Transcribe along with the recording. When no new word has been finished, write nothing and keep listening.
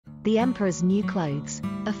The Emperor's New Clothes,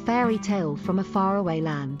 a fairy tale from a faraway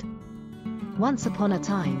land. Once upon a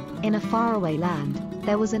time, in a faraway land,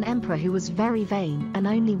 there was an emperor who was very vain and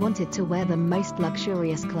only wanted to wear the most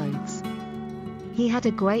luxurious clothes. He had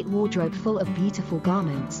a great wardrobe full of beautiful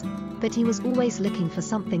garments, but he was always looking for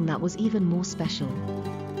something that was even more special.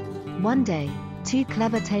 One day, two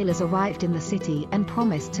clever tailors arrived in the city and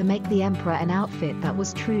promised to make the emperor an outfit that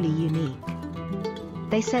was truly unique.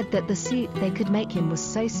 They said that the suit they could make him was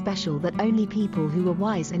so special that only people who were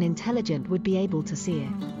wise and intelligent would be able to see it.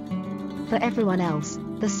 For everyone else,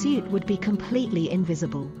 the suit would be completely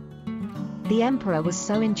invisible. The emperor was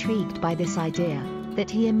so intrigued by this idea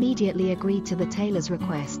that he immediately agreed to the tailor's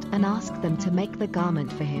request and asked them to make the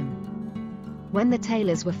garment for him. When the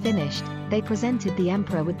tailors were finished, they presented the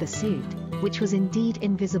emperor with the suit, which was indeed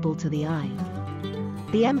invisible to the eye.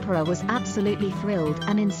 The emperor was absolutely thrilled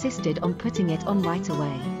and insisted on putting it on right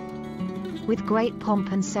away. With great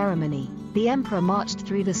pomp and ceremony, the emperor marched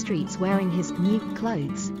through the streets wearing his new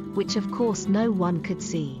clothes, which of course no one could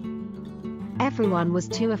see. Everyone was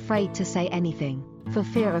too afraid to say anything, for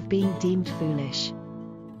fear of being deemed foolish.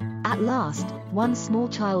 At last, one small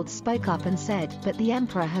child spoke up and said, "But the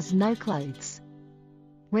emperor has no clothes."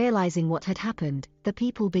 Realizing what had happened, the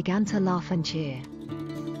people began to laugh and cheer.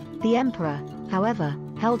 The emperor, however,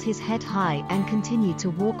 held his head high and continued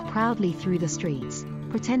to walk proudly through the streets,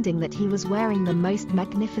 pretending that he was wearing the most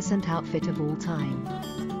magnificent outfit of all time.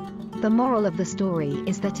 The moral of the story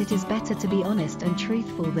is that it is better to be honest and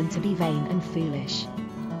truthful than to be vain and foolish.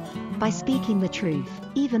 By speaking the truth,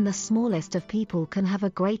 even the smallest of people can have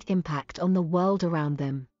a great impact on the world around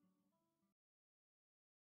them.